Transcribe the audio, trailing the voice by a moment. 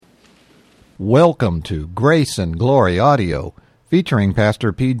Welcome to Grace and Glory Audio, featuring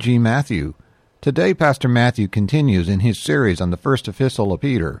Pastor P.G. Matthew. Today, Pastor Matthew continues in his series on the First Epistle of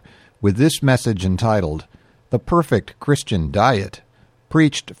Peter with this message entitled, The Perfect Christian Diet,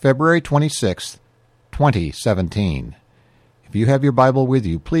 preached February 26, 2017. If you have your Bible with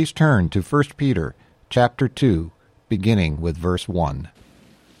you, please turn to 1 Peter chapter 2, beginning with verse 1.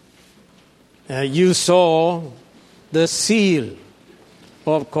 You saw the seal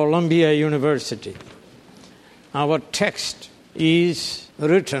of Columbia University. Our text is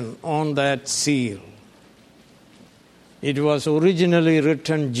written on that seal. It was originally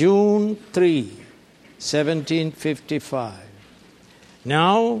written June 3, 1755.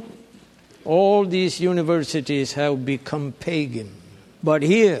 Now, all these universities have become pagan. But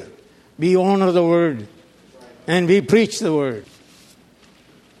here, we honor the Word and we preach the Word.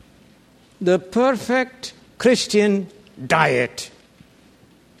 The perfect Christian diet.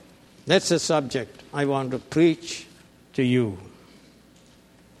 That's the subject I want to preach to you.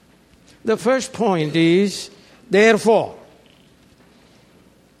 The first point is, therefore.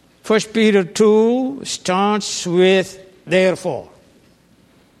 1 Peter 2 starts with therefore.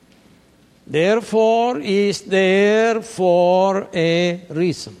 Therefore is there for a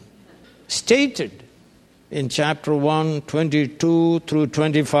reason. Stated in chapter 1, 22 through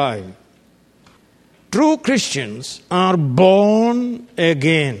 25. True Christians are born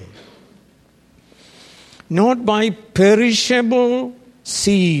again. Not by perishable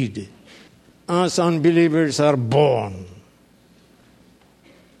seed, as unbelievers are born.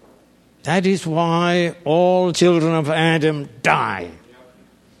 That is why all children of Adam die.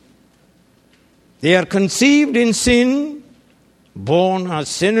 They are conceived in sin, born as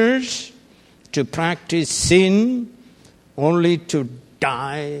sinners, to practice sin, only to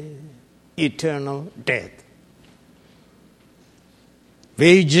die eternal death.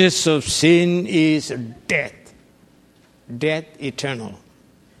 Wages of sin is death. Death eternal.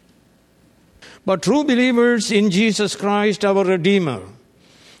 But true believers in Jesus Christ, our Redeemer,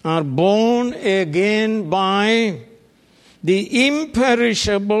 are born again by the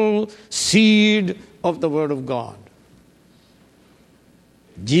imperishable seed of the Word of God.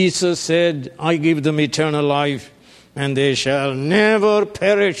 Jesus said, I give them eternal life, and they shall never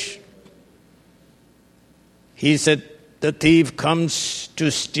perish. He said, the thief comes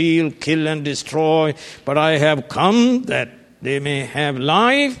to steal, kill, and destroy, but I have come that they may have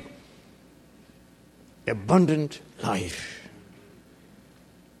life, abundant life.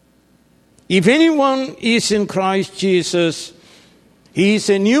 If anyone is in Christ Jesus, he is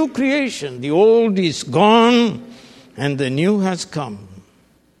a new creation. The old is gone, and the new has come.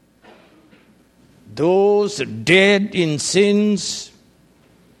 Those dead in sins,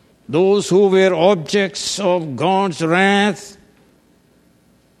 those who were objects of God's wrath,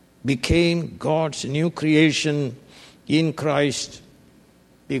 became God's new creation in Christ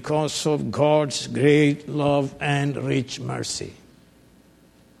because of God's great love and rich mercy.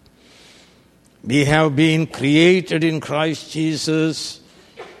 We have been created in Christ Jesus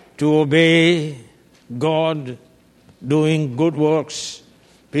to obey God, doing good works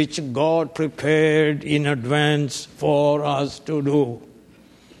which God prepared in advance for us to do.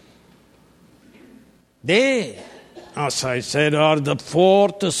 They, as I said, are the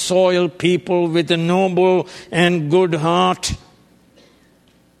fourth soil people with a noble and good heart,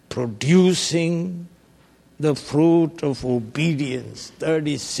 producing the fruit of obedience,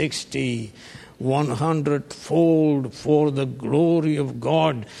 30, 60, 100-fold for the glory of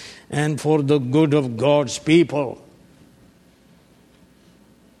God and for the good of God's people.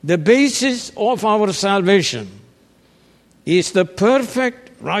 The basis of our salvation is the perfect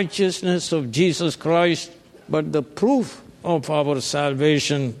righteousness of Jesus Christ, but the proof of our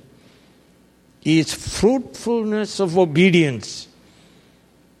salvation is fruitfulness of obedience,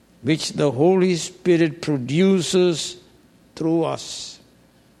 which the Holy Spirit produces through us.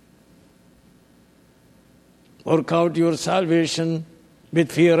 Work out your salvation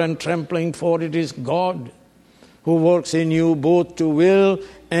with fear and trembling, for it is God who works in you both to will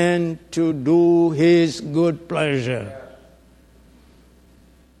and to do His good pleasure.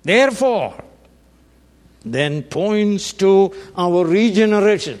 Therefore, then points to our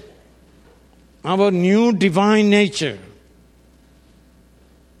regeneration, our new divine nature,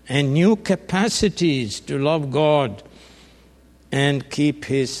 and new capacities to love God and keep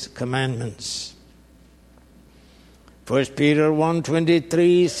His commandments. 1 Peter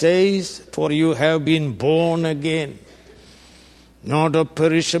 1:23 says, for you have been born again, not of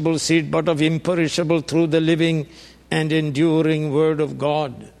perishable seed, but of imperishable, through the living and enduring Word of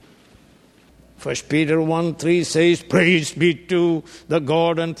God. 1 Peter 1:3 says, "Praise be to the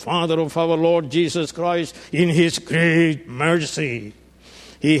God and Father of our Lord Jesus Christ. In His great mercy,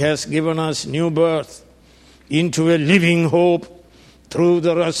 He has given us new birth into a living hope through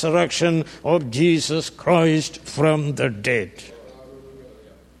the resurrection of Jesus Christ from the dead."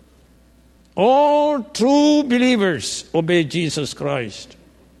 All true believers obey Jesus Christ.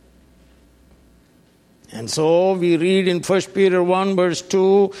 And so we read in 1 Peter 1 verse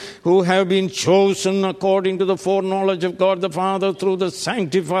 2, "Who have been chosen according to the foreknowledge of God the Father through the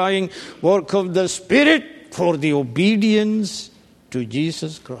sanctifying work of the Spirit for the obedience to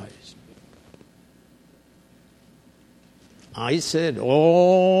Jesus Christ." I said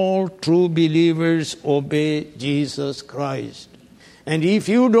all true believers obey Jesus Christ. And if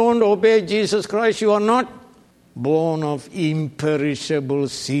you don't obey Jesus Christ, you are not born of imperishable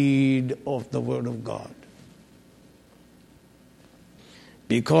seed of the Word of God.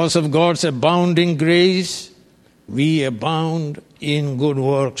 Because of God's abounding grace, we abound in good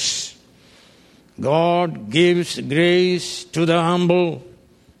works. God gives grace to the humble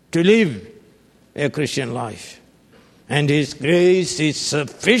to live a Christian life. And His grace is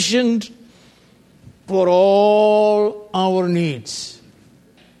sufficient for all our needs,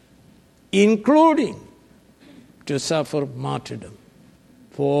 including to suffer martyrdom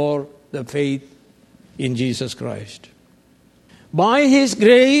for the faith in Jesus Christ. By His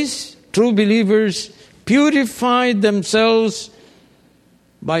grace, true believers purify themselves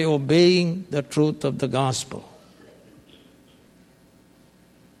by obeying the truth of the gospel.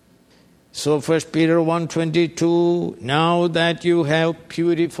 So 1 Peter 1:22, "Now that you have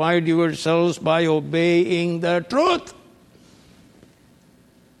purified yourselves by obeying the truth."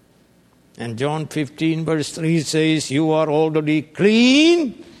 And John 15 verse 3 says, "You are already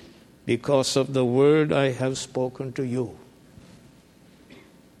clean because of the word I have spoken to you."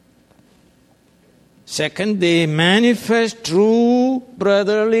 Second, they manifest true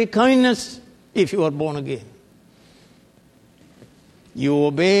brotherly kindness if you are born again. You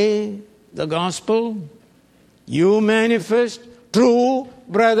obey the gospel, you manifest true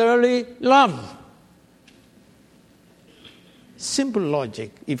brotherly love. Simple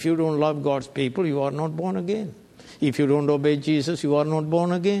logic. If you don't love God's people, you are not born again. If you don't obey Jesus, you are not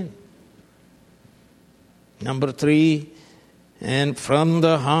born again. Number 3, and from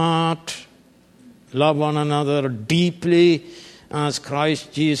the heart, love one another deeply as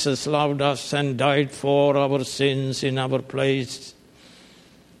Christ Jesus loved us and died for our sins in our place.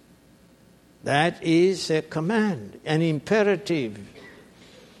 That is a command, an imperative.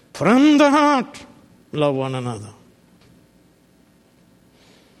 From the heart, love one another.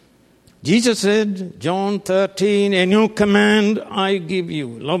 Jesus said, John 13, "A new command I give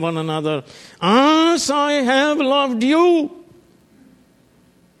you, love one another. As I have loved you,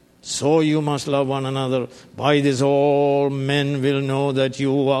 so you must love one another. By this all men will know that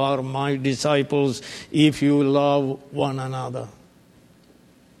you are my disciples, if you love one another."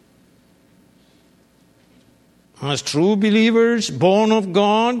 As true believers, born of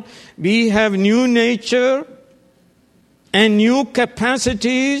God, we have new nature and new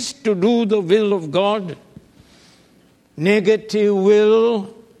capacities to do the will of God. Negative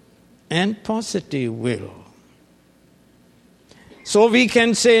will and positive will. So we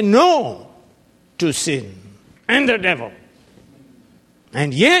can say no to sin and the devil,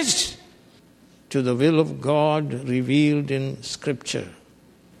 and yes to the will of God revealed in Scripture,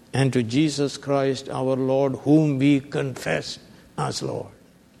 and to Jesus Christ our Lord, whom we confess as Lord.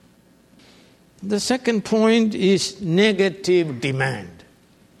 The second point is negative demand.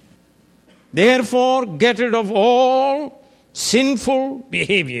 Therefore, get rid of all sinful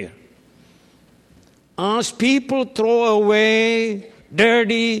behavior. As people throw away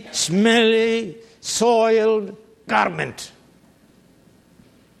dirty, smelly, soiled garment.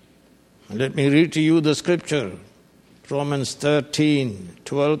 Let me read to you the scripture. Romans 13,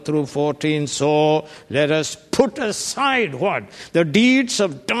 12 through 14. "So let us put aside" what? "The deeds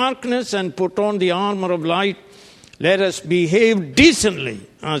of darkness and put on the armor of light. Let us behave decently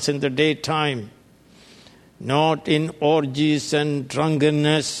as in the daytime, not in orgies and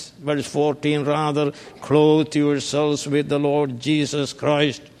drunkenness." Verse 14, "Rather, clothe yourselves with the Lord Jesus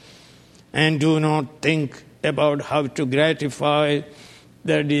Christ, and do not think about how to gratify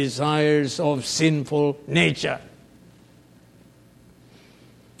the desires of sinful nature."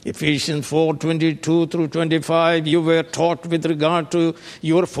 Ephesians 4:22 through 25, "You were taught with regard to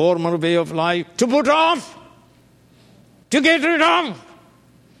your former way of life to put off, to get rid of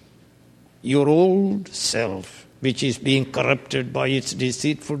your old self, which is being corrupted by its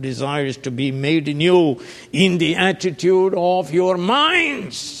deceitful desires, to be made new in the attitude of your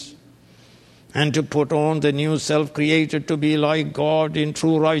minds, and to put on the new self created to be like God in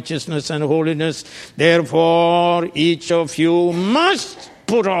true righteousness and holiness. Therefore, each of you must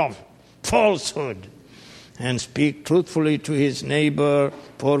put off falsehood and speak truthfully to his neighbor,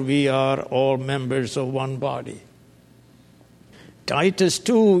 for we are all members of one body. Titus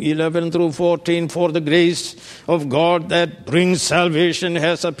 2:11-14, for the grace of God that brings salvation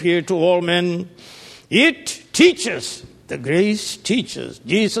has appeared to all men. It teaches, the grace teaches,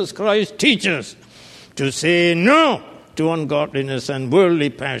 Jesus Christ teaches to say no to ungodliness and worldly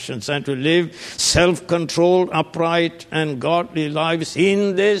passions and to live self-controlled, upright and godly lives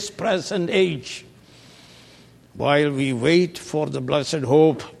in this present age, while we wait for the blessed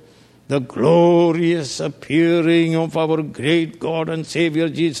hope, the glorious appearing of our great God and Savior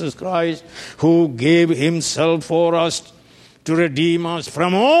Jesus Christ, who gave himself for us to redeem us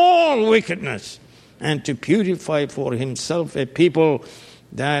from all wickedness and to purify for himself a people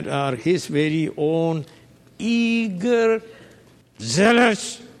that are his very own, eager,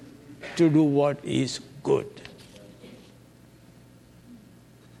 zealous to do what is good.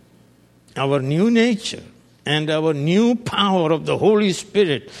 Our new nature and our new power of the Holy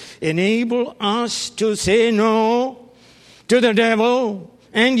Spirit enable us to say no to the devil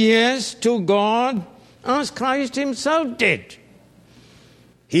and yes to God, as Christ himself did.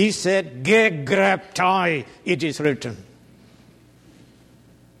 He said, "Ge graptai, it is written."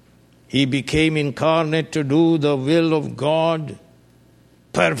 He became incarnate to do the will of God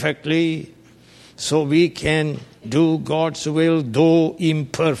perfectly, so we can do God's will, though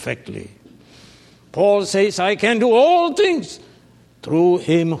imperfectly. Paul says, I can do all things through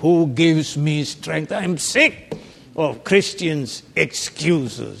him who gives me strength. I'm sick of Christians'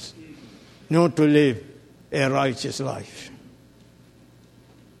 excuses not to live a righteous life.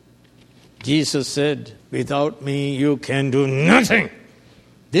 Jesus said, without me you can do nothing.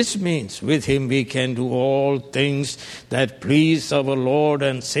 This means with him we can do all things that please our Lord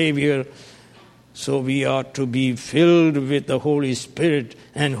and Savior. So we are to be filled with the Holy Spirit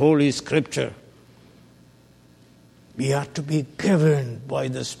and Holy Scripture. We are to be governed by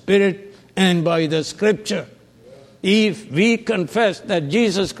the Spirit and by the Scripture. If we confess that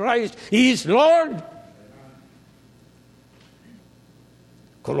Jesus Christ is Lord.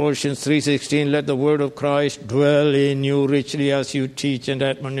 Colossians 3:16, let the word of Christ dwell in you richly as you teach and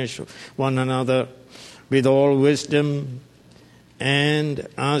admonish one another with all wisdom, and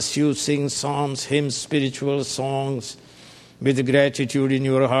as you sing psalms, hymns, spiritual songs with gratitude in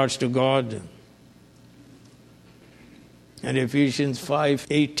your hearts to God. And Ephesians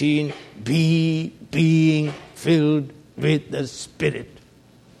 5:18, be being filled with the Spirit.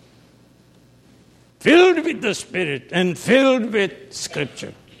 Filled with the Spirit and filled with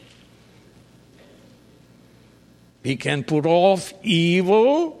Scripture. We can put off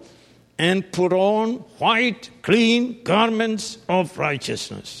evil and put on white, clean garments of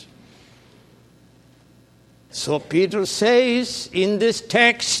righteousness. So Peter says in this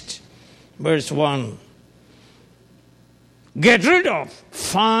text, verse 1, get rid of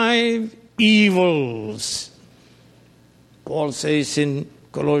 5 evils. Paul says in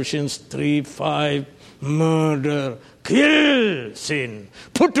Colossians 3:5, murder, kill sin,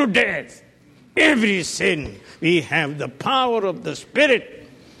 put to death every sin. We have the power of the Spirit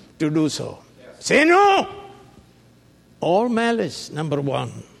to do so. Say no. All malice, number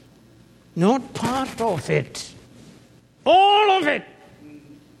 1. Not part of it. All of it.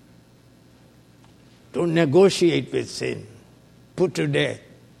 Don't negotiate with sin. Put to death.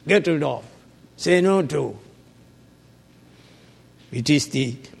 Get rid of. Say no to.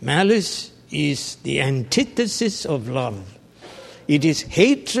 Malice is the antithesis of love. It is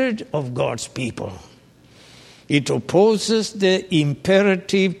hatred of God's people. It opposes the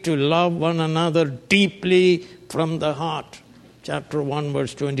imperative to love one another deeply from the heart. Chapter 1,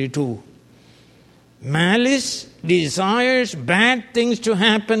 verse 22. Malice desires bad things to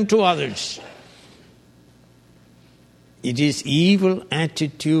happen to others. It is evil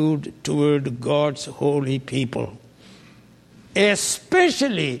attitude toward God's holy people,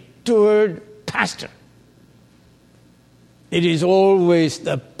 especially toward pastor. It is always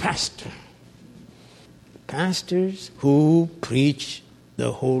the pastor. Pastors who preach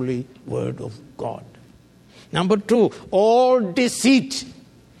the holy word of God. Number 2, all deceit.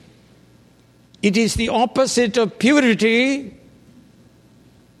 It is the opposite of purity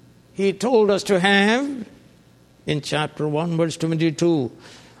he told us to have in chapter 1, verse 22.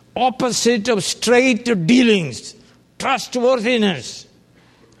 Opposite of straight dealings, trustworthiness.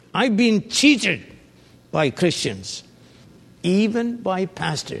 I've been cheated by Christians, even by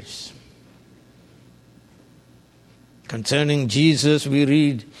pastors. Concerning Jesus, we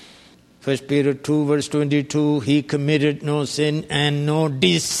read 1 Peter 2 verse 22, he committed no sin and no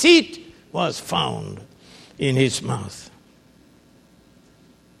deceit was found in his mouth.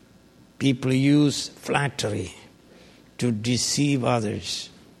 People use flattery to deceive others.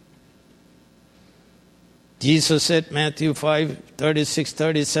 Jesus said, Matthew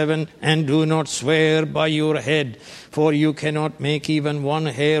 5:36-37, and do not swear by your head, for you cannot make even one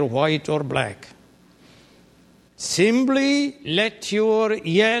hair white or black. Simply let your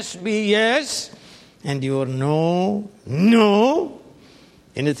yes be yes, and your no, no.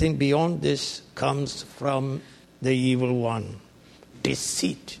 Anything beyond this comes from the evil one.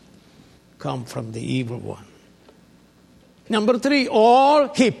 Deceit comes from the evil one. Number 3,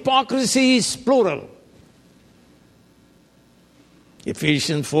 all hypocrisy is plural.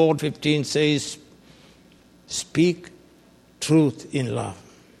 Ephesians 4:15 says, speak truth in love.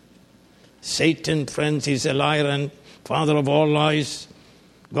 Satan, friends, is a liar and father of all lies.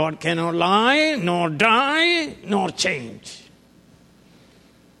 God cannot lie, nor die, nor change.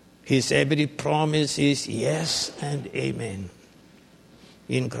 His every promise is yes and amen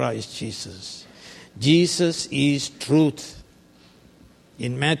in Christ Jesus. Jesus is truth.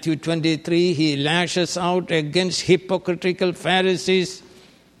 In Matthew 23, he lashes out against hypocritical Pharisees,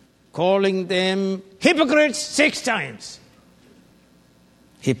 calling them hypocrites 6 times.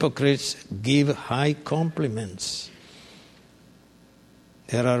 Hypocrites give high compliments.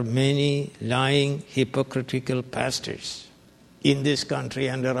 There are many lying, hypocritical pastors in this country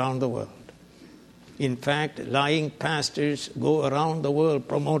and around the world. In fact, lying pastors go around the world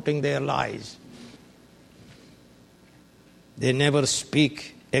promoting their lies. They never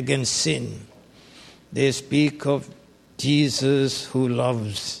speak against sin. They speak of Jesus who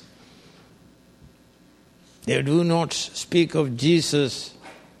loves. They do not speak of Jesus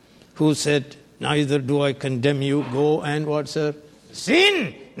who said, neither do I condemn you, go and what, sir?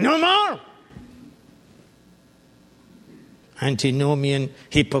 Sin no more. Antinomian,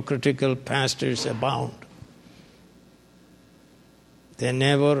 hypocritical pastors abound. They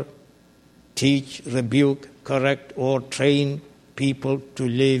never teach, rebuke, correct, or train people to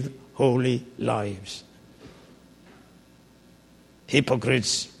live holy lives.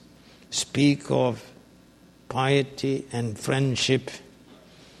 Hypocrites speak of piety and friendship.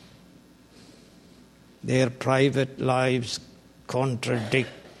 Their private lives contradict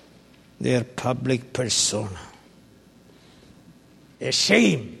their public persona. A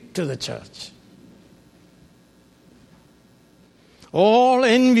shame to the church. All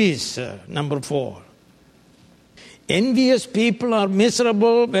envies, number 4. Envious people are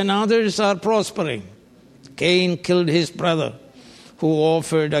miserable when others are prospering. Cain killed his brother who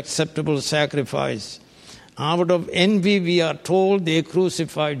offered acceptable sacrifice. Out of envy, we are told, they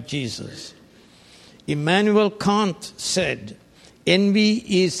crucified Jesus. Immanuel Kant said, envy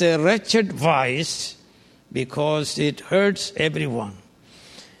is a wretched vice because it hurts everyone.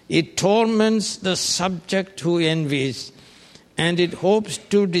 It torments the subject who envies, and it hopes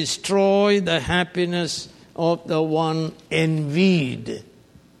to destroy the happiness of the one envied.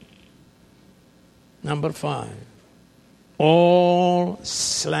 Number 5, all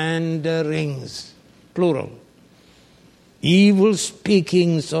slanderings, plural, evil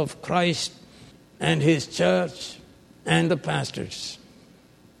speakings of Christ and his church and the pastors.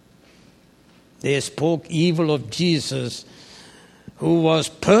 They spoke evil of Jesus, who was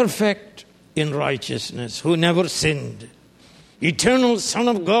perfect in righteousness, who never sinned, eternal Son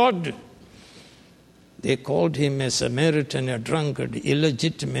of God. They called him a Samaritan, a drunkard,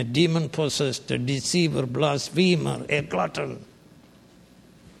 illegitimate, demon-possessed, a deceiver, blasphemer, a glutton.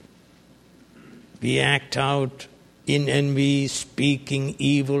 We act out in envy, speaking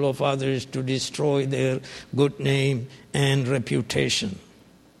evil of others to destroy their good name and reputation.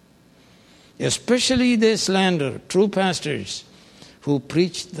 Especially they slander true pastors who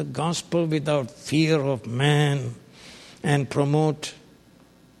preach the gospel without fear of man and promote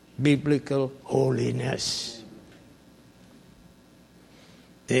biblical holiness.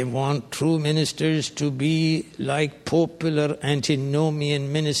 They want true ministers to be like popular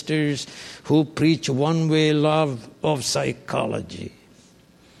antinomian ministers who preach one-way love of psychology.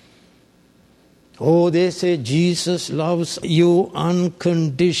 Oh, they say Jesus loves you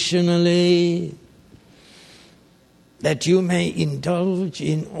unconditionally, that you may indulge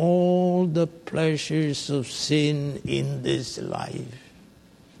in all the pleasures of sin in this life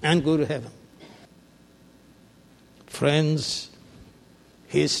and go to heaven. Friends,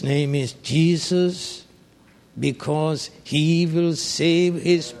 his name is Jesus because he will save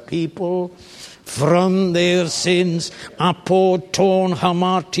his people from their sins. Apoton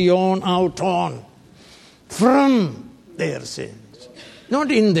hamartion auton. From their sins.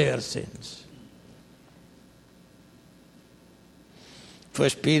 not in their sins. 1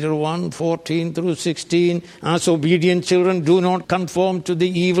 Peter 1, 14 through 16, as obedient children, do not conform to the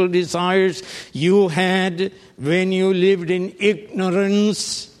evil desires you had when you lived in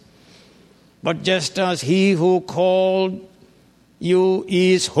ignorance. But just as he who called you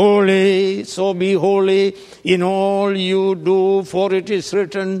is holy, so be holy in all you do, for it is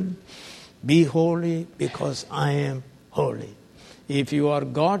written, be holy because I am holy. If you are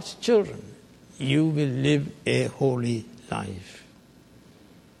God's children, you will live a holy life.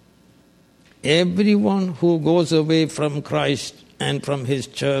 Everyone who goes away from Christ and from his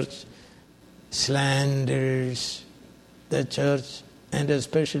church slanders the church and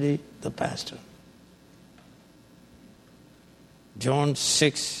especially the pastor. John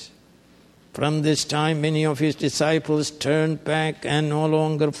 6, from this time many of his disciples turned back and no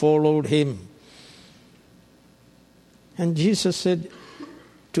longer followed him. And Jesus said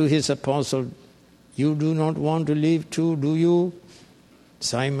to his apostle, you do not want to leave too, do you?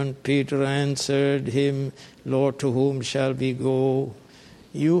 Simon Peter answered him, Lord, to whom shall we go?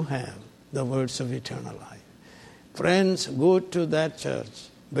 You have the words of eternal life. Friends, go to that church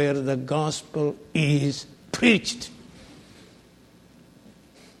where the gospel is preached.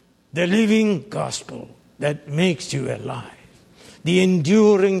 The living gospel that makes you alive. The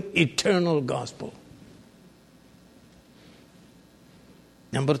enduring eternal gospel.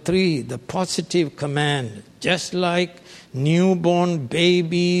 Number 3, the positive command. Just like newborn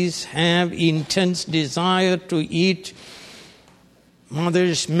babies have intense desire to eat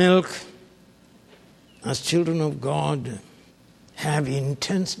mother's milk, as children of God have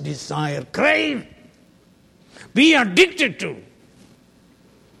intense desire, crave, be addicted to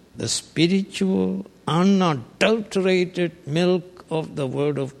the spiritual, unadulterated milk of the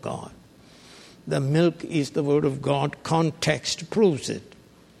Word of God. The milk is the Word of God. Context proves it.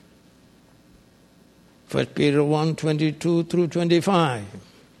 1 Peter 1, 22 through 25.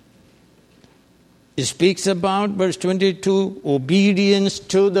 It speaks about, verse 22, obedience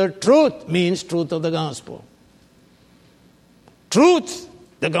to the truth means truth of the gospel. Truth,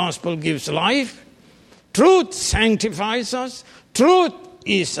 the gospel gives life. Truth sanctifies us. Truth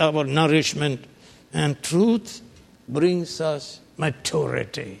is our nourishment. And truth brings us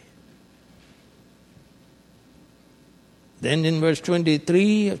maturity. Then in verse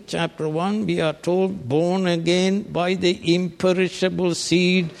 23 of chapter 1, we are told, born again by the imperishable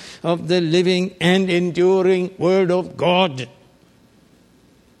seed of the living and enduring Word of God.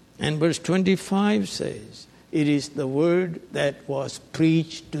 And verse 25 says, it is the Word that was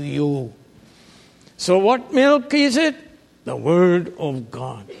preached to you. So what milk is it? The Word of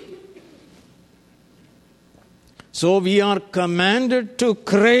God. So we are commanded to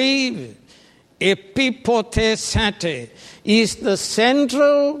crave. Epipothesate is the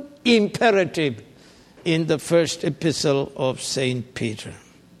central imperative in the first epistle of St. Peter.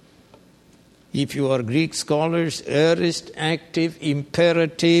 If you are Greek scholars, aorist, active,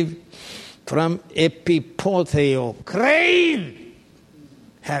 imperative from epipotheo, crave,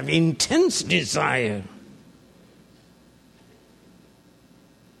 have intense desire.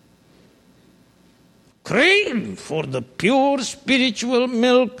 Crave for the pure spiritual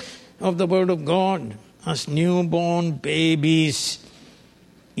milk of the Word of God, as newborn babies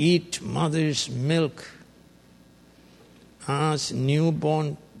eat mother's milk. As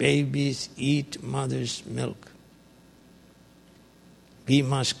newborn babies eat mother's milk. We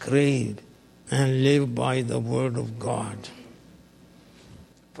must crave and live by the Word of God.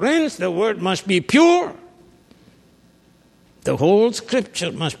 Friends, the Word must be pure. The whole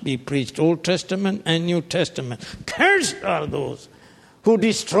Scripture must be preached, Old Testament and New Testament. Cursed are those who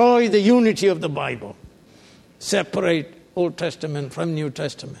destroy the unity of the Bible, separate Old Testament from New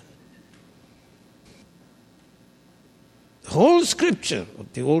Testament. The whole Scripture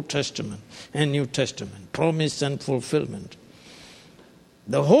of the Old Testament and New Testament, promise and fulfillment.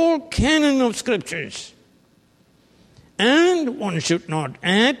 The whole canon of Scriptures. And one should not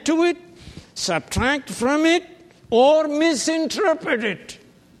add to it, subtract from it, or misinterpret it.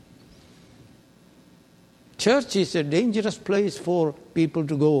 Church is a dangerous place for people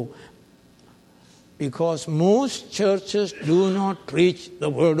to go because most churches do not preach the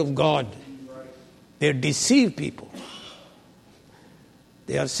Word of God. They deceive people.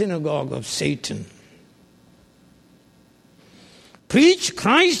 They are synagogue of Satan. Preach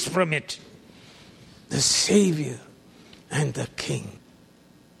Christ from it, the Savior and the King.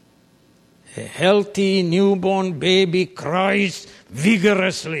 A healthy newborn baby cries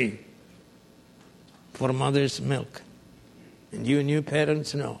vigorously for mother's milk. And you new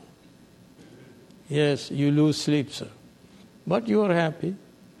parents know. Yes, you lose sleep, sir. but you are happy.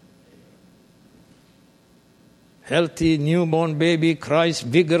 Healthy newborn baby cries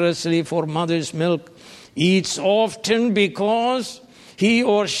vigorously for mother's milk, eats often because he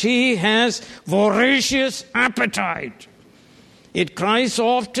or she has voracious appetite. It cries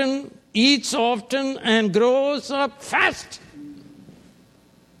often, eats often, and grows up fast.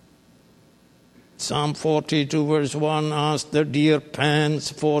 Psalm 42 verse 1, as the deer pants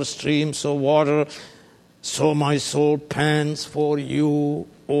for streams of water, so my soul pants for you,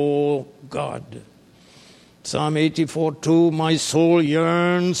 O God. Psalm 84:2, my soul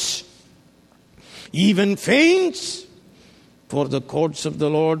yearns, even faints, for the courts of the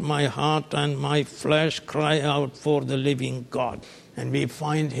Lord. My heart and my flesh cry out for the living God. And we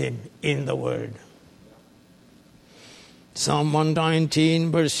find him in the Word. Psalm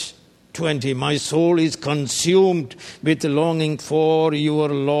 119 verse 20, my soul is consumed with longing for your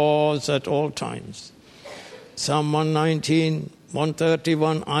laws at all times. Psalm 119,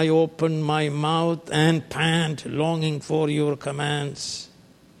 131, I open my mouth and pant, longing for your commands.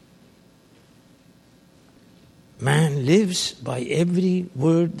 Man lives by every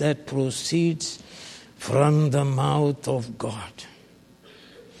word that proceeds from the mouth of God.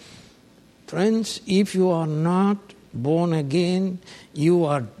 Friends, if you are not born again, you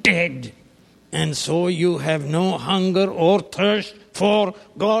are dead. And so you have no hunger or thirst for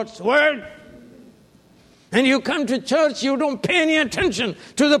God's word. And you come to church, you don't pay any attention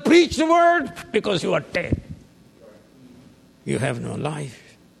to the preached word because you are dead. You have no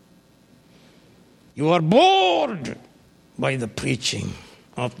life. You are bored by the preaching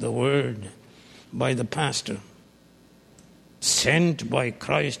of the word, by the pastor, sent by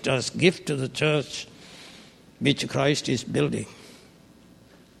Christ as gift to the church, which Christ is building.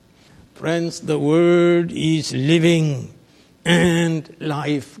 Friends, the word is living and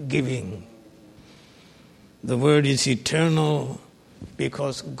life-giving. The word is eternal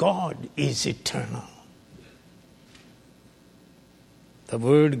because God is eternal. The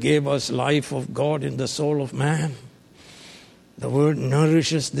word gave us life of God in the soul of man. The word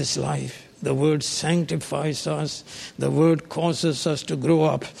nourishes this life. The word sanctifies us. The word causes us to grow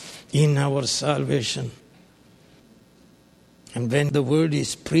up in our salvation. And when the word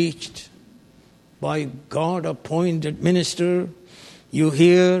is preached by God-appointed minister, you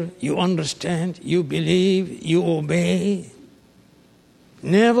hear, you understand, you believe, you obey.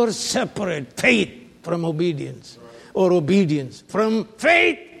 Never separate faith from obedience or obedience from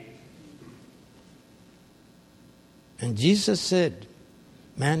faith. And Jesus said,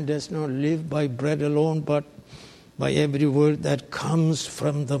 man does not live by bread alone, but by every word that comes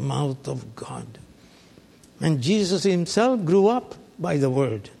from the mouth of God. And Jesus himself grew up by the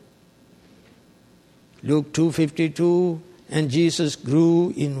word. Luke 2:52, and Jesus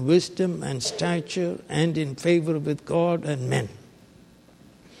grew in wisdom and stature and in favor with God and men.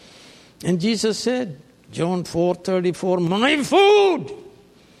 And Jesus said, John 4:34, my food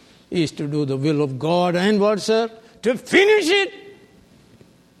is to do the will of God and what, sir? To finish it.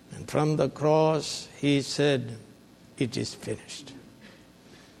 And from the cross, he said, it is finished.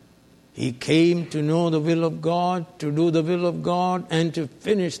 He came to know the will of God, to do the will of God, and to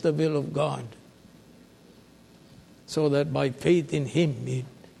finish the will of God, so that by faith in him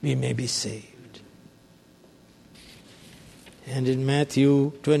we may be saved. And in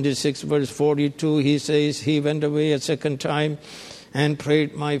Matthew 26 verse 42, he says, he went away a second time and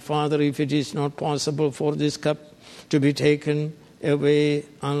prayed, my Father, if it is not possible for this cup to be taken away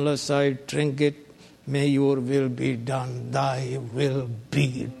unless I drink it, may your will be done, thy will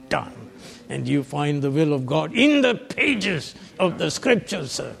be done. And you find the will of God in the pages of the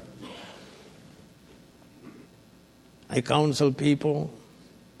scriptures, sir. I counsel people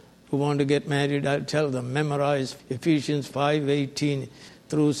who want to get married, I'll tell them, memorize Ephesians 5:18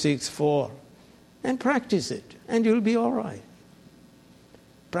 through 6:4 and practice it, and you'll be all right.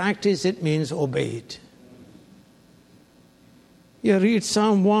 Practice it means obey it. You read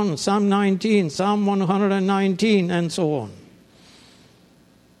Psalm 1, Psalm 19, Psalm 119, and so on.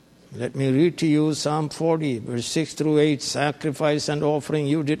 Let me read to you Psalm 40, verse 6 through 8. Sacrifice and offering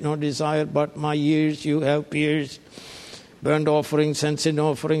you did not desire, but my ears you have pierced. Burnt offerings and sin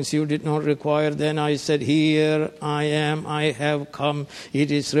offerings you did not require. Then I said, here I am, I have come.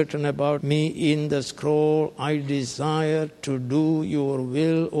 It is written about me in the scroll. I desire to do your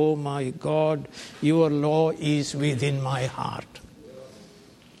will, O my God. Your law is within my heart.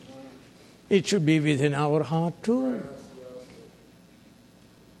 It should be within our heart too.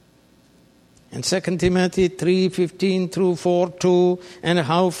 And 2 Timothy 3:15 through 4:2, and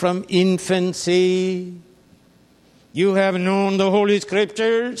how from infancy you have known the Holy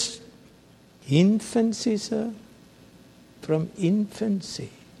Scriptures. Infancy, sir? From infancy.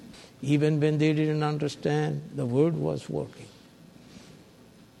 Even when they didn't understand, the word was working.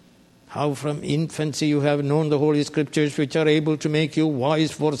 How from infancy you have known the Holy Scriptures, which are able to make you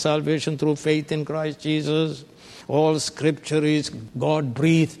wise for salvation through faith in Christ Jesus. All Scripture is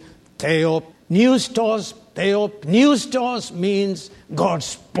God-breathed, theopneustos. Theopneustos means God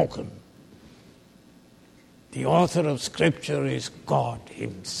spoken. The author of Scripture is God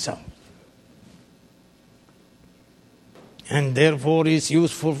Himself. And therefore is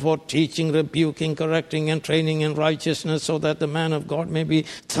useful for teaching, rebuking, correcting, and training in righteousness, so that the man of God may be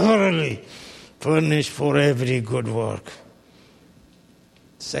thoroughly furnished for every good work.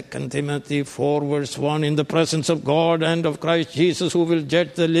 2 Timothy 4 verse 1, in the presence of God and of Christ Jesus, who will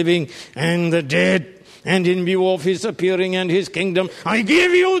judge the living and the dead, and in view of His appearing and His kingdom, I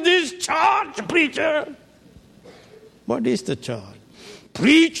give you this charge, preacher. What is the charge?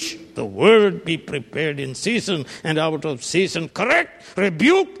 Preach the word, be prepared in season and out of season, correct,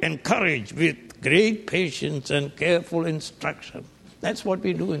 rebuke, encourage with great patience and careful instruction. That's what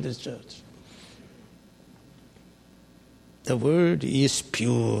we do in this church. The word is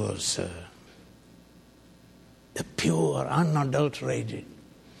pure, sir. The pure, unadulterated.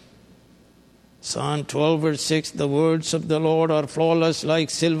 Psalm 12 verse 6, the words of the Lord are flawless, like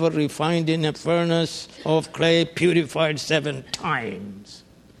silver refined in a furnace of clay, purified 7 times.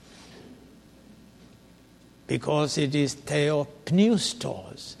 Because it is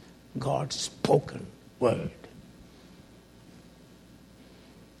theopneustos, God's spoken word.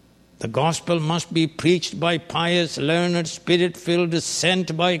 The gospel must be preached by pious, learned, spirit-filled,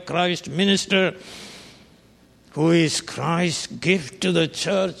 sent by Christ minister, who is Christ's gift to the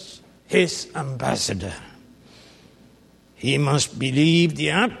church, His ambassador. He must believe the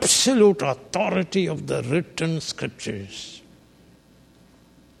absolute authority of the written Scriptures.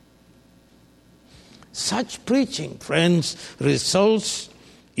 Such preaching, friends, results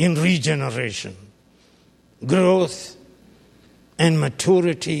in regeneration, growth, and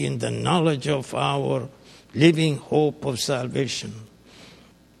maturity in the knowledge of our living hope of salvation,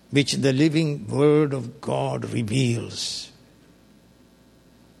 which the living Word of God reveals.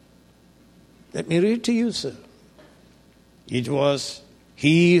 Let me read to you, sir. It was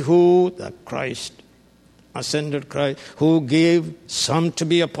He who, the Christ, ascended Christ, who gave some to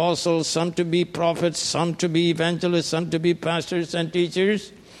be apostles, some to be prophets, some to be evangelists, some to be pastors and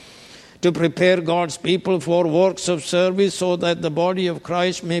teachers, to prepare God's people for works of service, so that the body of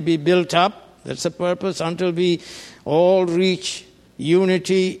Christ may be built up. That's the purpose, until we all reach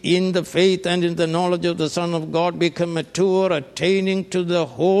unity in the faith and in the knowledge of the Son of God, become mature, attaining to the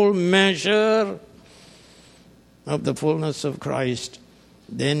whole measure of the fullness of Christ.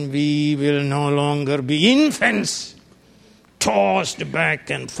 Then we will no longer be infants, tossed back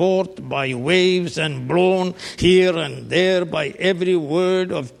and forth by waves and blown here and there by every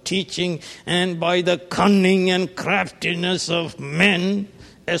word of teaching and by the cunning and craftiness of men,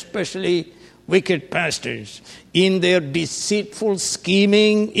 especially wicked pastors, in their deceitful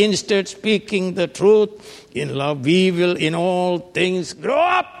scheming. Instead, speaking the truth in love, we will in all things grow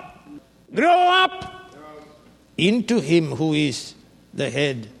up into Him who is the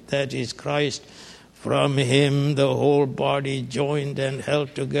head, that is Christ. From Him the whole body, joined and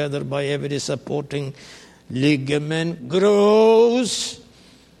held together by every supporting ligament, grows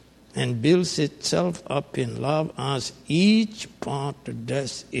and builds itself up in love as each part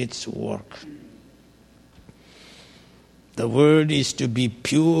does its work. The word is to be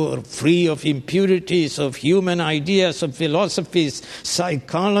pure, free of impurities, of human ideas, of philosophies,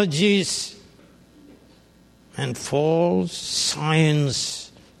 psychologies, and false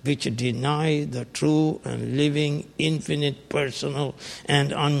science, which deny the true and living, infinite, personal,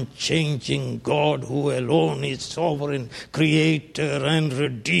 and unchanging God, who alone is sovereign, creator, and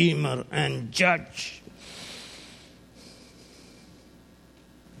redeemer, and judge.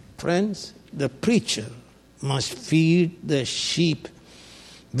 Friends, the preacher must feed the sheep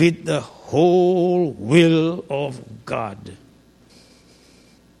with the whole will of God.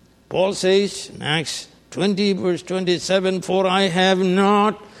 Paul says in Acts 20 verse 27, for I have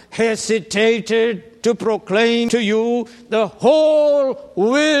not hesitated to proclaim to you the whole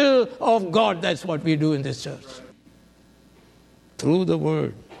will of God. That's what we do in this church. Through the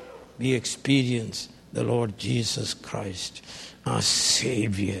word, we experience the Lord Jesus Christ, our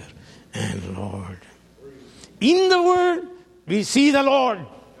Savior and Lord. In the word, we see the Lord.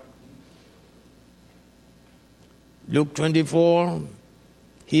 Luke 24,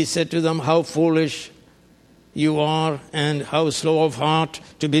 He said to them, how foolish you are, and how slow of heart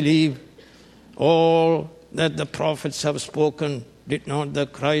to believe all that the prophets have spoken. Did not the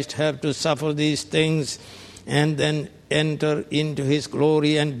Christ have to suffer these things and then enter into his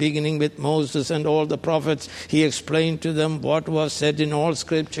glory. And beginning with Moses and all the prophets, he explained to them what was said in all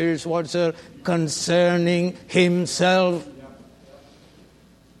scriptures, concerning himself.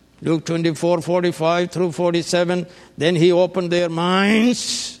 Luke 24:45 through 47. Then he opened their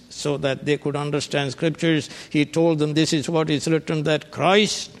minds so that they could understand scriptures. He told them, this is what is written, that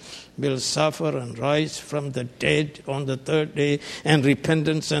Christ will suffer and rise from the dead on the third day, and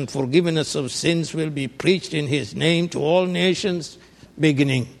repentance and forgiveness of sins will be preached in his name to all nations,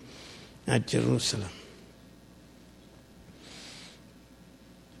 beginning at Jerusalem.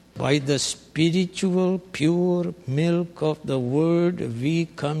 By the spiritual, pure milk of the Word, we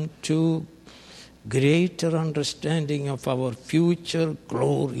come to greater understanding of our future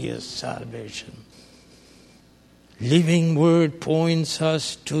glorious salvation. Living Word points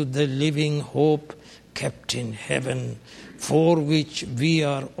us to the living hope kept in heaven, for which we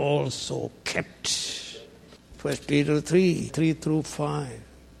are also kept. 1 Peter 3 through 5.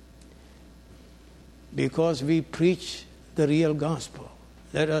 Because we preach the real gospel.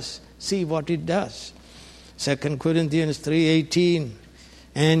 Let us see what it does. 2 Corinthians 3:18.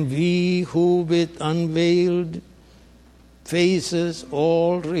 And we who with unveiled faces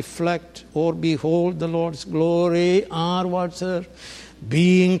all reflect or behold the Lord's glory are what, sir?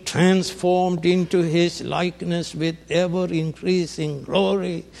 Being transformed into his likeness with ever increasing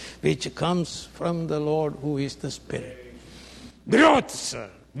glory, which comes from the Lord who is the Spirit. Growth, sir,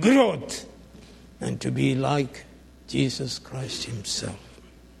 growth. And to be like Jesus Christ himself.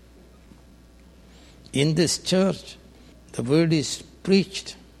 In this church, the word is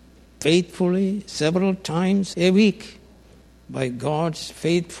preached faithfully several times a week by God's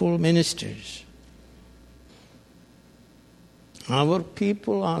faithful ministers. Our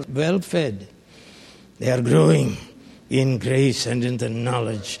people are well fed. They are growing in grace and in the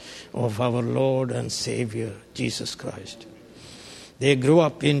knowledge of our Lord and Savior, Jesus Christ. They grow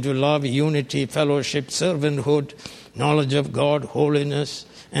up into love, unity, fellowship, servanthood, knowledge of God, holiness,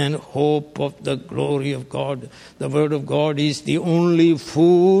 and hope of the glory of God. The Word of God is the only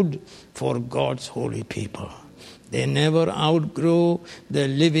food for God's holy people. They never outgrow the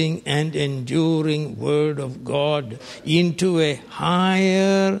living and enduring Word of God into a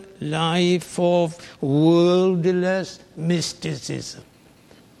higher life of worldless mysticism.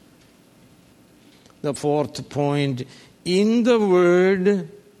 The fourth point, in the Word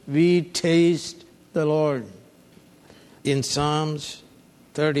we taste the Lord. In Psalms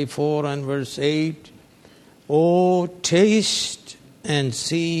 34 and verse 8, oh, taste and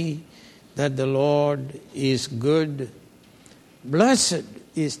see that the Lord is good. Blessed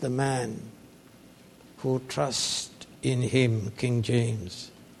is the man who trusts in him, King James.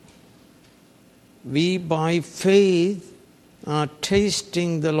 We by faith are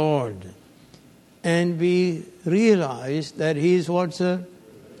tasting the Lord, and we realize that he is what, sir?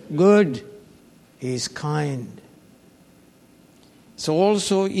 Good. He is kind. So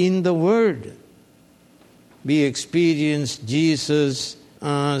also in the Word, we experience Jesus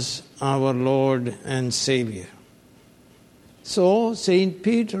as our Lord and Savior. So St.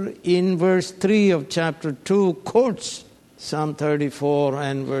 Peter in verse 3 of chapter 2 quotes Psalm 34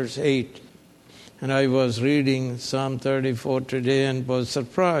 and verse 8. And I was reading Psalm 34 today and was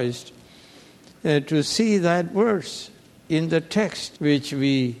surprised to see that verse in the text which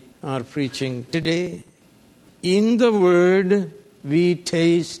we are preaching today. In the Word we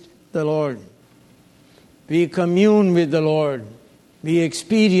taste the Lord. We commune with the Lord. We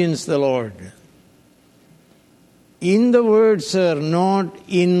experience the Lord. In the Word, sir, not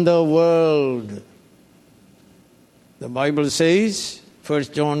in the world. The Bible says, 1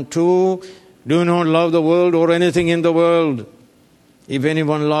 John 2, do not love the world or anything in the world. If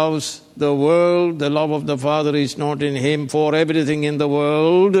anyone loves the world, the love of the Father is not in him. For everything in the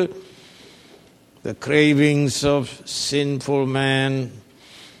world, the cravings of sinful man,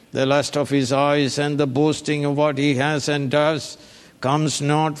 the lust of his eyes, and the boasting of what he has and does, comes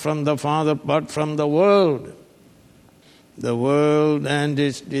not from the Father, but from the world. The world and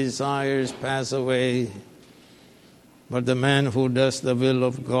its desires pass away, but the man who does the will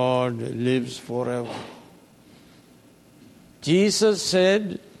of God lives forever. Jesus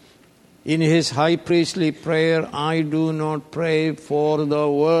said in his high priestly prayer, I do not pray for the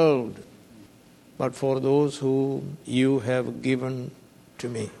world, but for those whom you have given to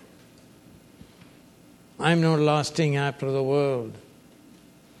me. I am not lusting after the world.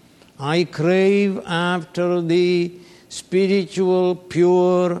 I crave after the spiritual,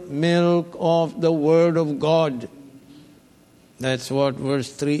 pure milk of the Word of God. That's what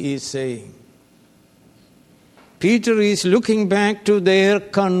verse 3 is saying. Peter is looking back to their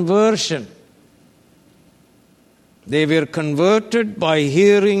conversion. They were converted by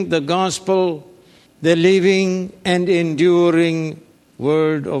hearing the gospel, the living and enduring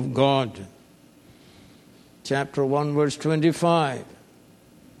word of God. Chapter 1, verse 25.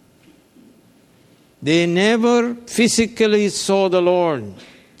 They never physically saw the Lord,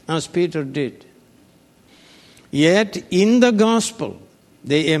 as Peter did. Yet in the gospel,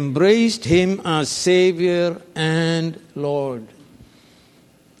 they embraced him as Savior and Lord.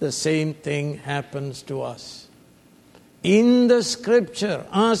 The same thing happens to us. In the scripture,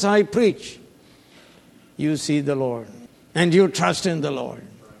 as I preach, you see the Lord and you trust in the Lord.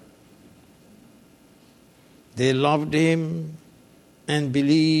 They loved him and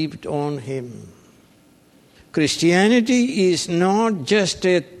believed on him. Christianity is not just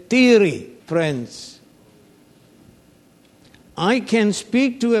a theory, friends. I can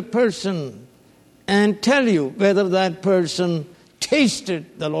speak to a person and tell you whether that person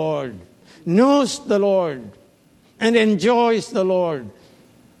tasted the Lord, knows the Lord, and enjoys the Lord,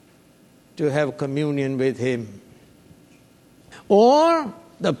 to have communion with him. Or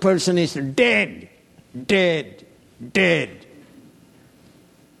the person is dead.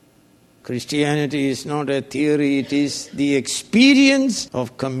 Christianity is not a theory, it is the experience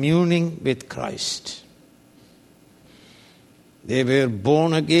of communing with Christ. They were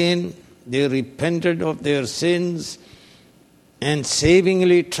born again, they repented of their sins, and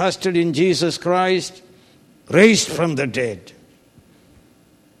savingly trusted in Jesus Christ, raised from the dead.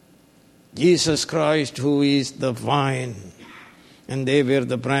 Jesus Christ, who is the vine, and they were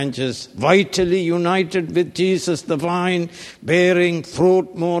the branches, vitally united with Jesus, the vine, bearing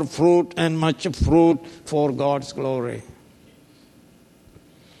fruit, more fruit, and much fruit for God's glory.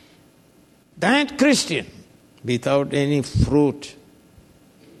 That Christian, without any fruit,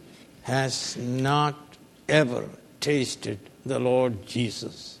 has not ever tasted the Lord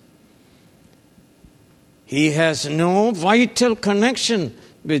Jesus. He has no vital connection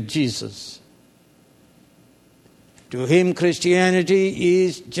with Jesus. To him, Christianity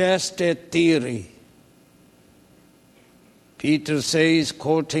is just a theory. Peter says,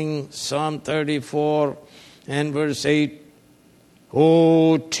 quoting Psalm 34 and verse 8,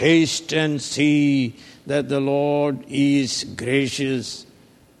 "Oh, taste and see that the Lord is gracious,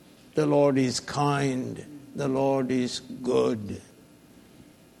 the Lord is kind, the Lord is good."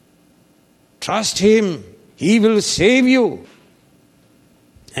 Trust him, he will save you,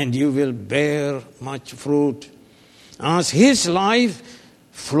 and you will bear much fruit, as his life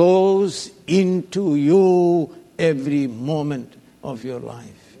flows into you every moment of your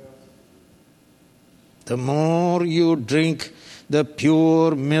life. The more you drink the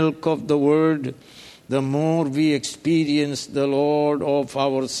pure milk of the word, the more we experience the Lord of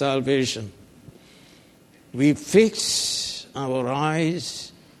our salvation. We fix our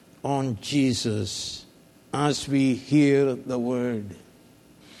eyes on Jesus as we hear the word.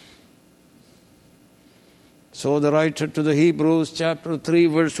 So the writer to the Hebrews chapter 3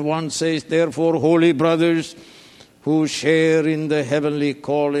 verse 1 says, "Therefore, holy brothers who share in the heavenly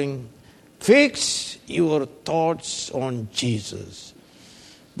calling, fix your thoughts on Jesus,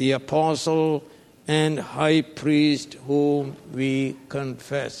 the apostle and high priest whom we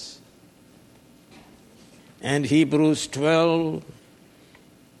confess." And Hebrews 12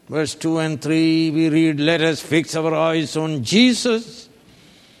 verse 2 and 3 we read, "Let us fix our eyes on Jesus,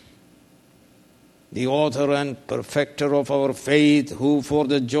 the author and perfecter of our faith, who for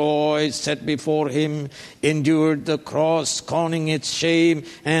the joy set before him endured the cross, scorning its shame,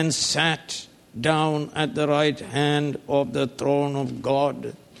 and sat down at the right hand of the throne of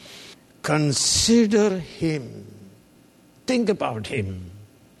God. Consider him." Think about him,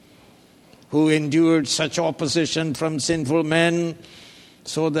 who endured such opposition from sinful men,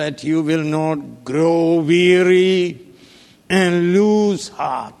 so that you will not grow weary and lose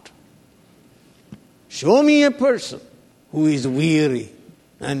heart. Show me a person who is weary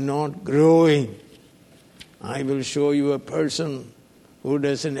and not growing. I will show you a person who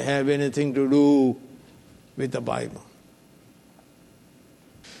doesn't have anything to do with the Bible.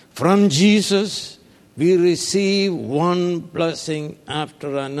 From Jesus, we receive one blessing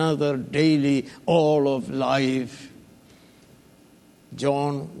after another daily, all of life.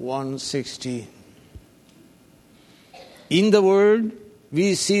 John 1:16. In the Word,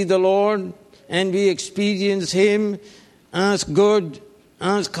 we see the Lord and we experience him as good,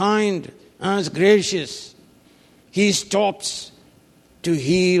 as kind, as gracious. He stops to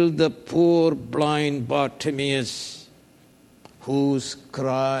heal the poor blind Bartimaeus, whose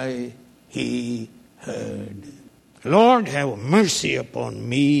cry he heard. "Lord, have mercy upon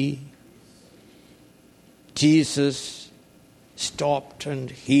me." Jesus stopped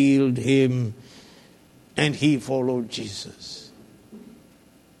and healed him and he followed Jesus.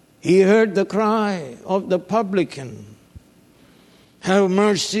 He heard the cry of the publican, "Have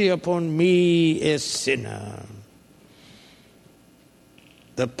mercy upon me, a sinner."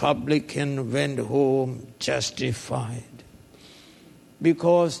 The publican went home justified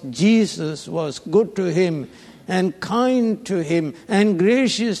because Jesus was good to him and kind to him and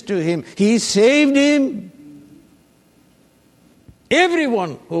gracious to him. He saved him.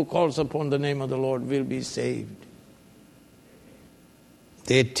 Everyone who calls upon the name of the Lord will be saved.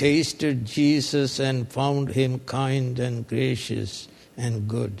 They tasted Jesus and found him kind and gracious and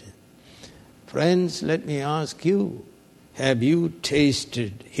good. Friends, let me ask you, have you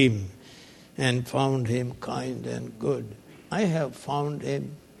tasted him and found him kind and good? I have found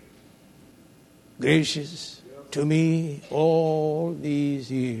him gracious to me all these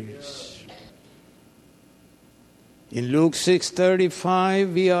years. In Luke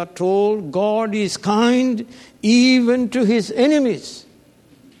 6:35, we are told God is kind even to his enemies.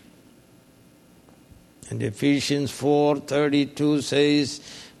 And Ephesians 4:32 says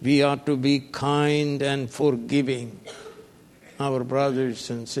we are to be kind and forgiving our brothers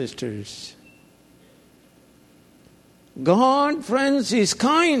and sisters. God, friends, is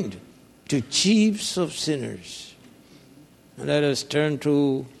kind to chiefs of sinners. And let us turn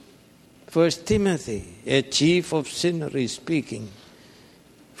to 1 Timothy. A chief of sinners is speaking.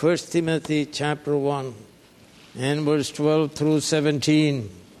 1 Timothy chapter 1 and verse 12 through 17.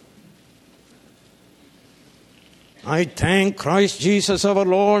 I thank Christ Jesus our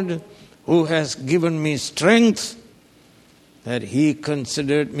Lord, who has given me strength, that he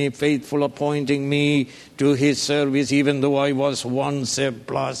considered me faithful, appointing me to his service, even though I was once a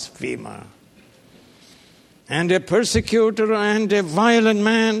blasphemer and a persecutor and a violent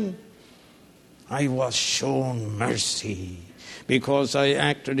man. I was shown mercy because I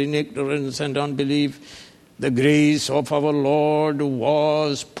acted in ignorance and unbelief. The grace of our Lord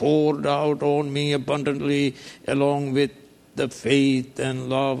was poured out on me abundantly, along with the faith and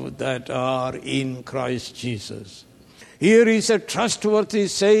love that are in Christ Jesus. Here is a trustworthy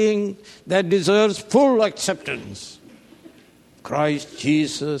saying that deserves full acceptance. Christ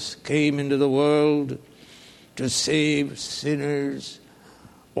Jesus came into the world to save sinners,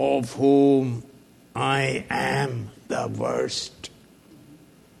 of whom I am the worst.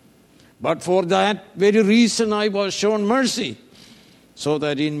 But for that very reason I was shown mercy, so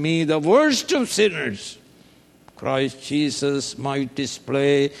that in me, the worst of sinners, Christ Jesus might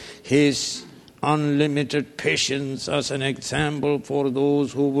display his unlimited patience as an example for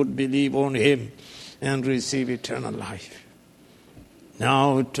those who would believe on him and receive eternal life.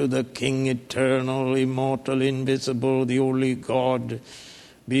 Now to the King, eternal, immortal, invisible, the only God,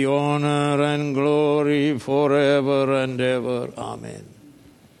 be honor and glory forever and ever. Amen.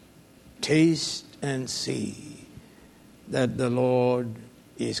 Taste and see that the Lord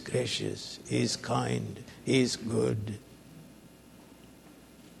is gracious, is kind, is good.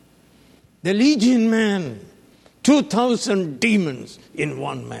 The Legion man, 2,000 demons in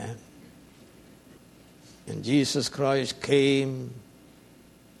one man. And Jesus Christ came,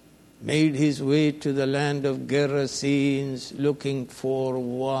 made his way to the land of Gerasenes, looking for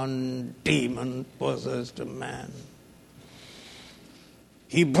one demon-possessed man.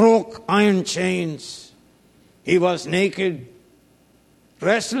 He broke iron chains. He was naked,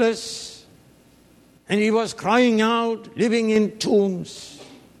 restless, and he was crying out, living in tombs.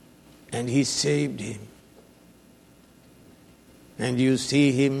 And he saved him. And you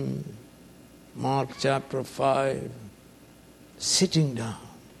see him, Mark chapter 5, sitting down,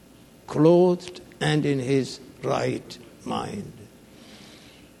 clothed and in his right mind.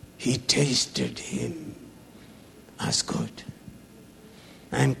 He tasted him as good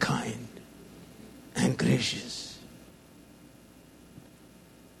and kind and gracious.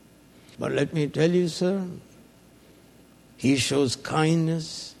 But let me tell you, sir, he shows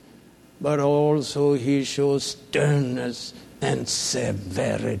kindness, but also he shows sternness and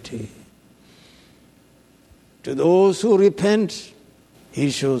severity. To those who repent,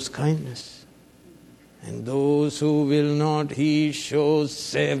 he shows kindness. And those who will not, he shows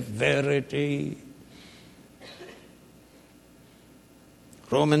severity.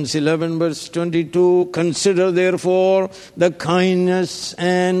 Romans 11 verse 22, consider therefore the kindness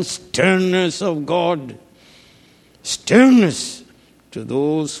and sternness of God. Sternness to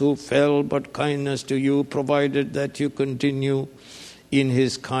those who fell, but kindness to you, provided that you continue in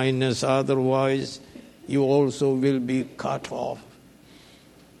his kindness. Otherwise, you also will be cut off.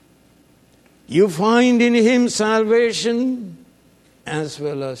 You find in him salvation as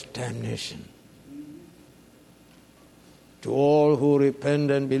well as damnation. To all who repent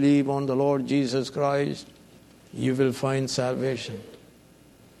and believe on the Lord Jesus Christ, you will find salvation.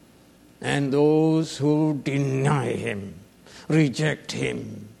 And those who deny Him, reject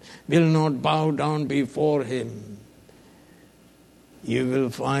Him, will not bow down before Him, you will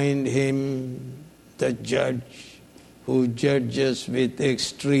find Him the judge who judges with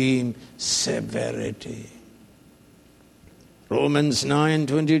extreme severity. Romans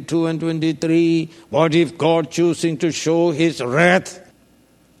 9:22 and 23, what if God, choosing to show His wrath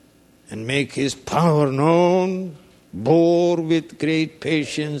and make His power known, bore with great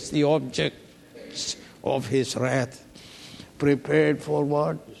patience the objects of His wrath, prepared for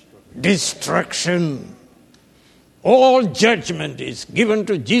what? Destruction. All judgment is given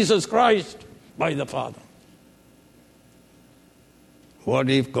to Jesus Christ by the Father. What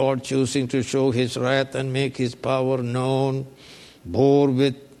if God, choosing to show His wrath and make His power known, bore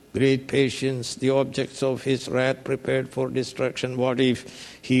with great patience the objects of His wrath prepared for destruction? What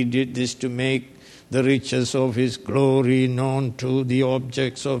if He did this to make the riches of His glory known to the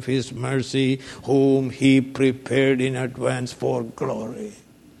objects of His mercy, whom He prepared in advance for glory?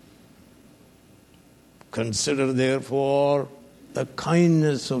 Consider therefore the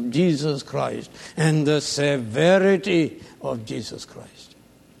kindness of Jesus Christ and the severity of Jesus Christ.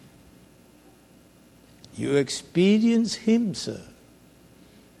 You experience Him, sir.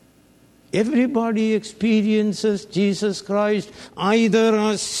 Everybody experiences Jesus Christ either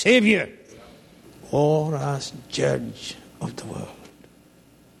as Savior or as Judge of the world.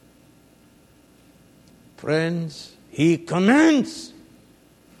 Friends, He commands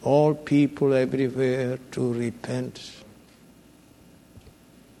all people everywhere to repent.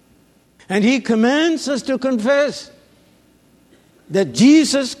 And He commands us to confess that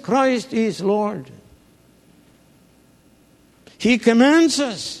Jesus Christ is Lord. He commands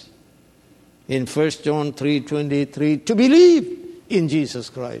us in 1 John 3:23 to believe in Jesus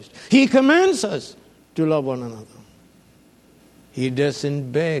Christ. He commands us to love one another. He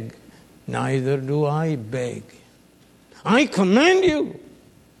doesn't beg, neither do I beg. I command you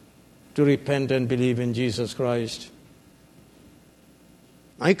to repent and believe in Jesus Christ.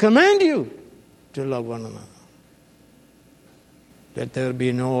 I command you to love one another. Let there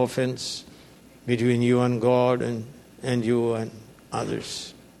be no offense between you and God and you and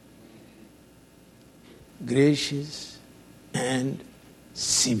others. Gracious and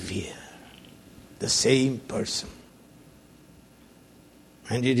severe, the same person.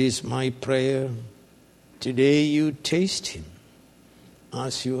 And it is my prayer today you taste Him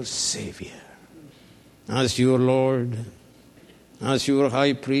as your Savior, as your Lord, as your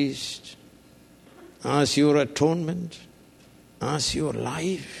High Priest, as your atonement, as your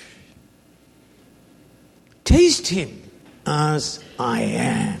life. Taste Him as I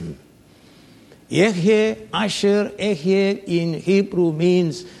am. Yehyeh, Asher, Ehyeh in Hebrew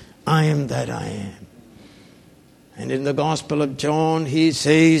means I am that I am. And in the Gospel of John, He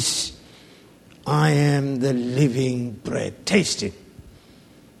says, I am the living bread. Taste it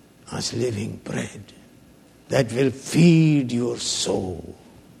as living bread that will feed your soul.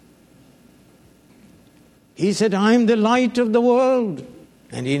 He said, I am the light of the world,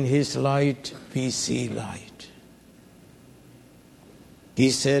 and in His light we see light. He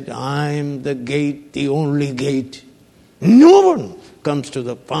said, I am the gate, the only gate. No one comes to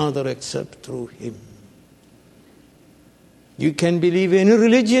the Father except through Him. You can believe any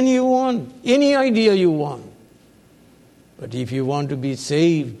religion you want, any idea you want. But if you want to be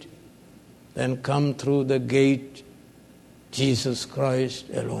saved, then come through the gate, Jesus Christ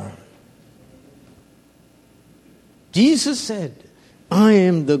alone. Jesus said, I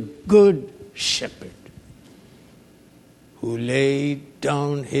am the good shepherd who laid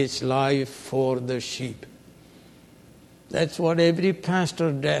down His life for the sheep. That's what every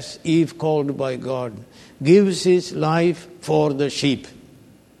pastor does, if called by God. Gives his life for the sheep.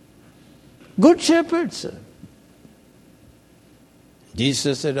 Good shepherd, sir.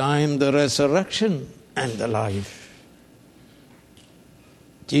 Jesus said, I am the resurrection and the life.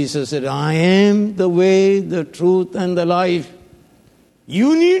 Jesus said, I am the way, the truth, and the life.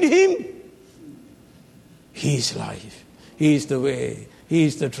 You need Him. He is life. He is the way. He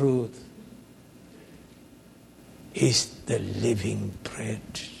is the truth. He is the living bread.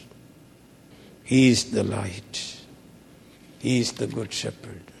 He is the light. He is the good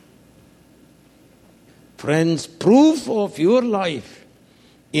shepherd. Friends, proof of your life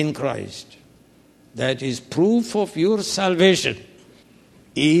in Christ, that is proof of your salvation,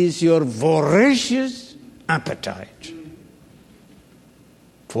 is your voracious appetite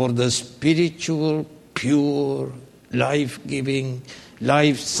for the spiritual, pure, life-giving,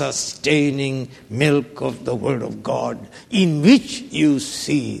 life-sustaining milk of the Word of God, in which you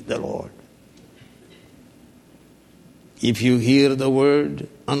see the Lord. If you hear the Word,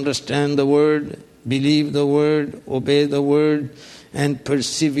 understand the Word, believe the Word, obey the Word, and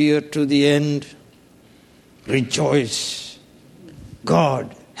persevere to the end, rejoice.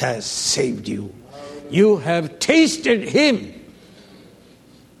 God has saved you. You have tasted Him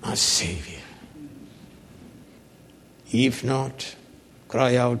as Savior. If not,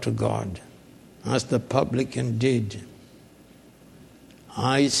 cry out to God, as the publican did.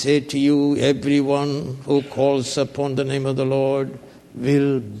 I say to you, everyone who calls upon the name of the Lord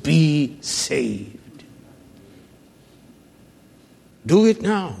will be saved. Do it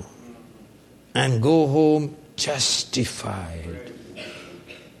now and go home justified,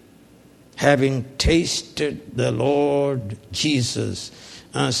 having tasted the Lord Jesus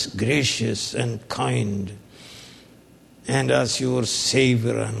as gracious and kind and as your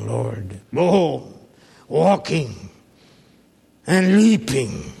Savior and Lord. Go home walking and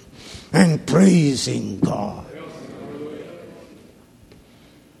leaping and praising God.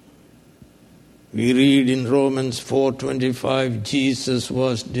 We read in Romans 4:25, Jesus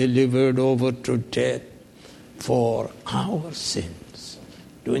was delivered over to death for our sins.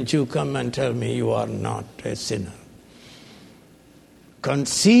 Don't you come and tell me you are not a sinner.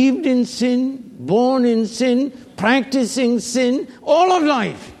 Conceived in sin, born in sin, practicing sin, all of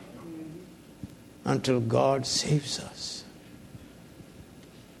life, until God saves us.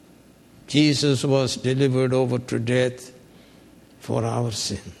 Jesus was delivered over to death for our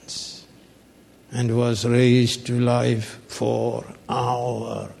sins and was raised to life for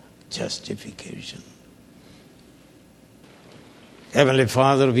our justification. Heavenly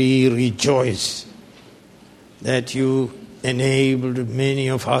Father, we rejoice that you enabled many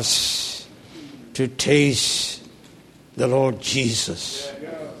of us to taste the Lord Jesus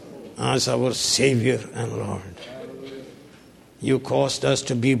as our Savior and Lord. You caused us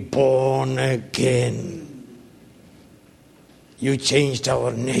to be born again. You changed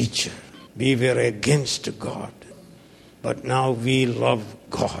our nature. We were against God, but now we love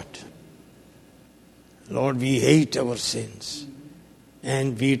God. Lord, we hate our sins,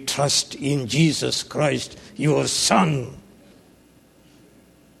 and we trust in Jesus Christ, your Son.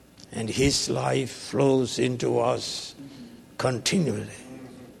 And His life flows into us continually,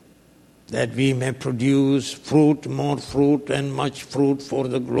 that we may produce fruit, more fruit, and much fruit for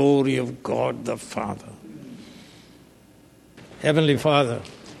the glory of God the Father. Heavenly Father,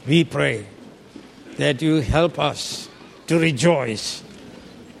 we pray that you help us to rejoice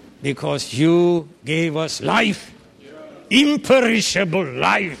because you gave us life, imperishable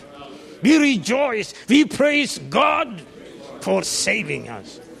life. We rejoice. We praise God for saving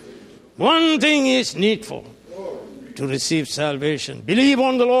us. One thing is needful to receive salvation. Believe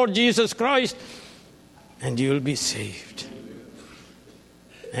on the Lord Jesus Christ and you will be saved.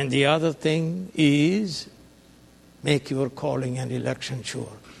 And the other thing is make your calling and election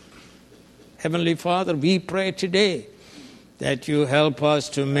sure. Heavenly Father, we pray today that you help us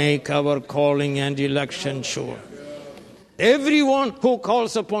to make our calling and election sure. Everyone who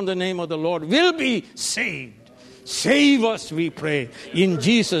calls upon the name of the Lord will be saved. Save us, we pray. In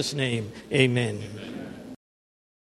Jesus' name, amen.